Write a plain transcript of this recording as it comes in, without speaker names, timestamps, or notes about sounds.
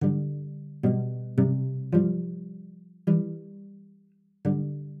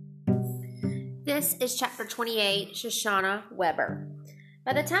This is chapter 28, Shoshanna Weber.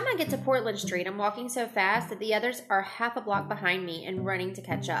 By the time I get to Portland Street, I'm walking so fast that the others are half a block behind me and running to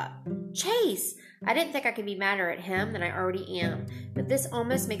catch up. Chase! I didn't think I could be madder at him than I already am, but this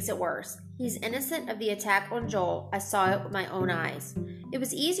almost makes it worse. He's innocent of the attack on Joel. I saw it with my own eyes. It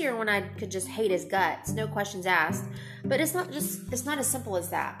was easier when I could just hate his guts, no questions asked, but it's not as simple as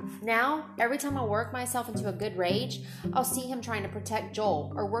that. Now, every time I work myself into a good rage, I'll see him trying to protect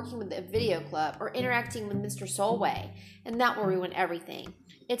Joel, or working with the video club, or interacting with Mr. Solway, and that will ruin everything.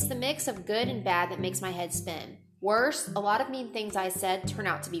 It's the mix of good and bad that makes my head spin. Worse, a lot of mean things I said turn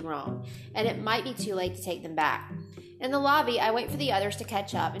out to be wrong, and it might be too late to take them back. In the lobby, I wait for the others to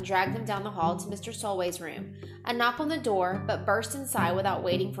catch up and drag them down the hall to Mr. Solway's room. I knock on the door, but burst inside without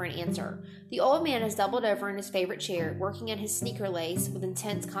waiting for an answer. The old man is doubled over in his favorite chair, working at his sneaker lace with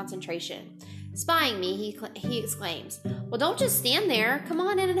intense concentration. Spying me, he exclaims, "Well, don't just stand there. Come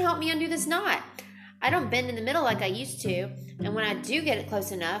on in and help me undo this knot." I don't bend in the middle like I used to, and when I do get it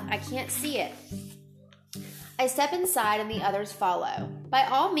close enough, I can't see it. I step inside and the others follow. "By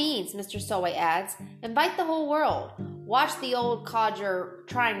all means," Mr. Solway adds, "invite the whole world. Watch the old codger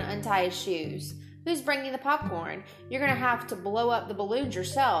trying to untie his shoes. Who's bringing the popcorn? You're going to have to blow up the balloons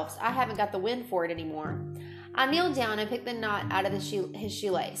yourselves. I haven't got the wind for it anymore." I kneel down and pick the knot out of his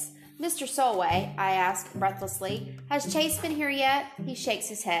shoelace. "Mr. Solway," I ask breathlessly, "has Chase been here yet?" He shakes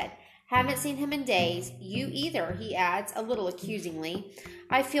his head. "Haven't seen him in days. You either," he adds, a little accusingly.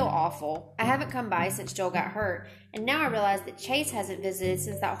 I feel awful. I haven't come by since Joel got hurt, and now I realize that Chase hasn't visited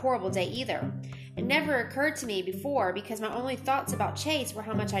since that horrible day either. It never occurred to me before because my only thoughts about Chase were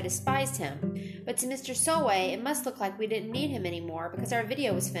how much I despised him. But to Mr. Solway, it must look like we didn't need him anymore because our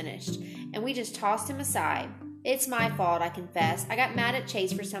video was finished, and we just tossed him aside. It's my fault, I confess. I got mad at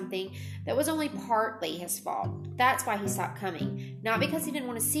Chase for something that was only partly his fault. That's why he stopped coming. Not because he didn't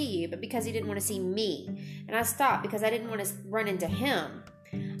want to see you, but because he didn't want to see me. And I stopped because I didn't want to run into him.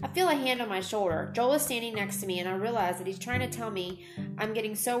 I feel a hand on my shoulder. Joel is standing next to me, and I realize that he's trying to tell me I'm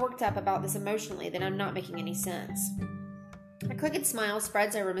getting so worked up about this emotionally that I'm not making any sense. A crooked smile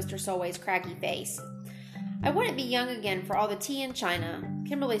spreads over Mr. Solway's craggy face. "I wouldn't be young again for all the tea in China."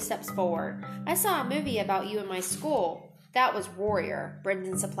 Kimberly steps forward. "I saw a movie about you in my school." "That was Warrior,"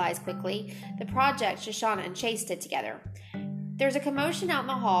 Brendan supplies quickly. "The project Shoshanna and Chase did together." There's a commotion out in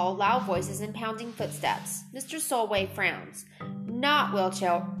the hall, loud voices and pounding footsteps. Mr. Solway frowns. "Not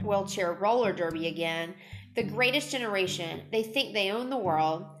wheelchair roller derby again. The greatest generation. They think they own the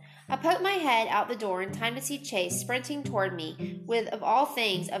world." I poke my head out the door in time to see Chase sprinting toward me with, of all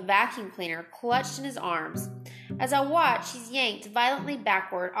things, a vacuum cleaner clutched in his arms. As I watch, he's yanked violently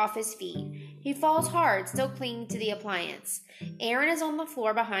backward off his feet. He falls hard, still clinging to the appliance. Aaron is on the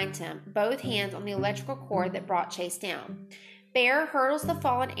floor behind him, both hands on the electrical cord that brought Chase down. Bear hurdles the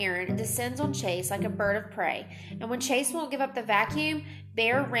fallen Aaron and descends on Chase like a bird of prey, and when Chase won't give up the vacuum,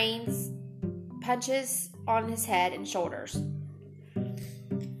 Bear rains punches on his head and shoulders.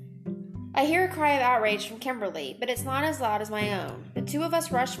 I hear a cry of outrage from Kimberly, but it's not as loud as my own. The two of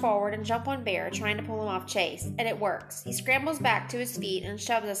us rush forward and jump on Bear, trying to pull him off Chase, and it works. He scrambles back to his feet and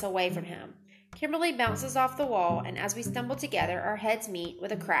shoves us away from him. Kimberly bounces off the wall, and as we stumble together, our heads meet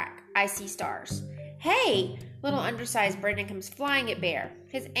with a crack. I see stars. "Hey!" Little undersized Brendan comes flying at Bear,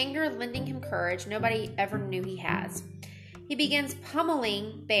 his anger lending him courage nobody ever knew he has. He begins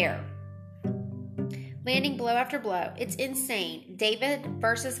pummeling Bear, landing blow after blow. It's insane. David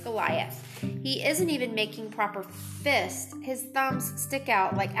versus Goliath. He isn't even making proper fists. His thumbs stick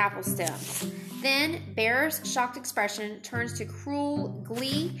out like apple stems. Then Bear's shocked expression turns to cruel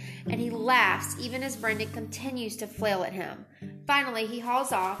glee, and he laughs even as Brendan continues to flail at him. Finally, he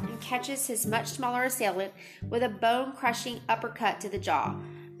hauls off and catches his much smaller assailant with a bone-crushing uppercut to the jaw.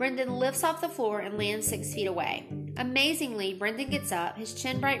 Brendan lifts off the floor and lands 6 feet away. Amazingly, Brendan gets up, his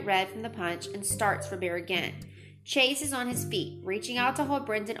chin bright red from the punch, and starts for Bear again. Chase is on his feet, reaching out to hold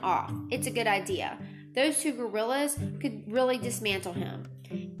Brendan off. It's a good idea. Those two gorillas could really dismantle him.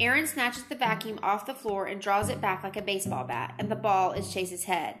 Aaron snatches the vacuum off the floor and draws it back like a baseball bat, and the ball is Chase's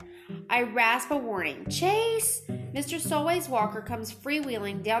head. I rasp a warning. "Chase!" Mr. Solway's walker comes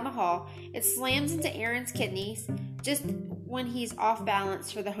freewheeling down the hall. It slams into Aaron's kidneys just when he's off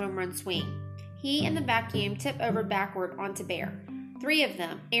balance for the home run swing. He and the vacuum tip over backward onto Bear. 3 of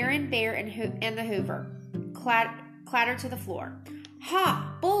them, Aaron, Bear, and the Hoover, clatter to the floor.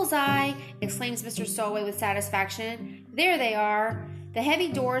 "Ha! Bullseye!" exclaims Mr. Solway with satisfaction. "There they are." The heavy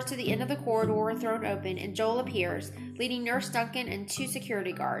doors to the end of the corridor are thrown open, and Joel appears, leading Nurse Duncan and 2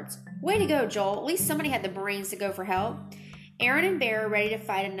 security guards. "Way to go, Joel. At least somebody had the brains to go for help." Aaron and Bear are ready to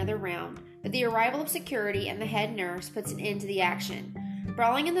fight another round, but the arrival of security and the head nurse puts an end to the action.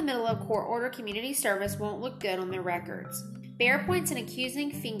 Brawling in the middle of court-ordered community service won't look good on their records. Bear points an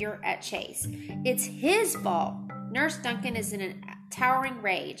accusing finger at Chase. It's his fault. Nurse Duncan is in a towering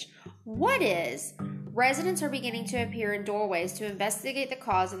rage. What is? Residents are beginning to appear in doorways to investigate the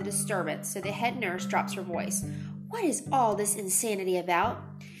cause of the disturbance, so the head nurse drops her voice. What is all this insanity about?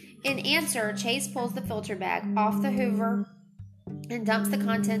 In answer, Chase pulls the filter bag off the Hoover and dumps the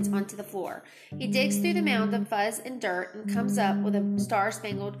contents onto the floor. He digs through the mound of fuzz and dirt and comes up with a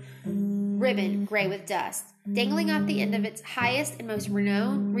star-spangled ribbon gray with dust, dangling off the end of its highest and most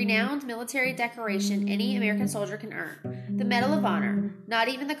renowned military decoration any American soldier can earn, the Medal of Honor. Not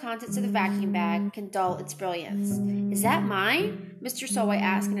even the contents of the vacuum bag can dull its brilliance. Is that mine? Mr. Solway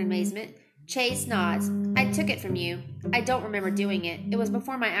asks in amazement. Chase nods. I took it from you. I don't remember doing it. It was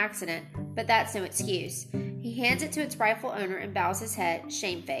before my accident, but that's no excuse. He hands it to its rightful owner and bows his head,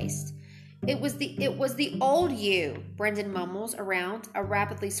 shamefaced. It was the old you, Brendan mumbles around a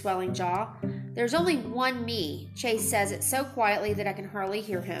rapidly swelling jaw. There's only one me. Chase says it so quietly that I can hardly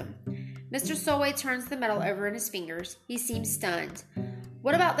hear him. Mr. Solway turns the medal over in his fingers. He seems stunned.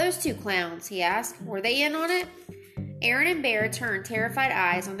 What about those two clowns? He asks. Were they in on it? Aaron and Bear turn terrified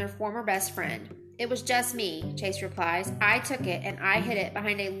eyes on their former best friend. It was just me, Chase replies. I took it and I hid it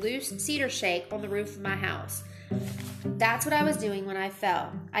behind a loose cedar shake on the roof of my house. That's what I was doing when I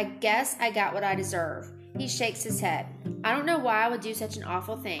fell. I guess I got what I deserve. He shakes his head. I don't know why I would do such an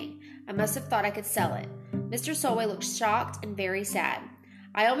awful thing. I must have thought I could sell it. Mr. Solway looks shocked and very sad.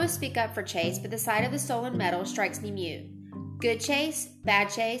 I almost speak up for Chase, but the sight of the stolen medal strikes me mute. Good Chase? Bad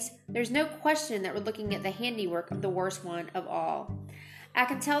Chase? There's no question that we're looking at the handiwork of the worst one of all. I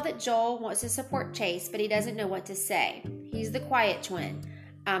can tell that Joel wants to support Chase, but he doesn't know what to say. He's the quiet twin.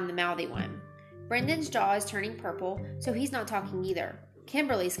 I'm the mouthy one. Brendan's jaw is turning purple, so he's not talking either.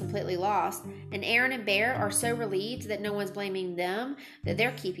 Kimberly's completely lost, and Aaron and Bear are so relieved that no one's blaming them that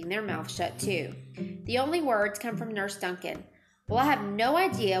they're keeping their mouths shut too. The only words come from Nurse Duncan. Well, I have no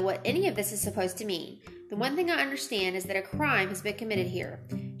idea what any of this is supposed to mean. The one thing I understand is that a crime has been committed here.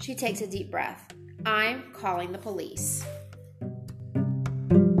 She takes a deep breath. I'm calling the police.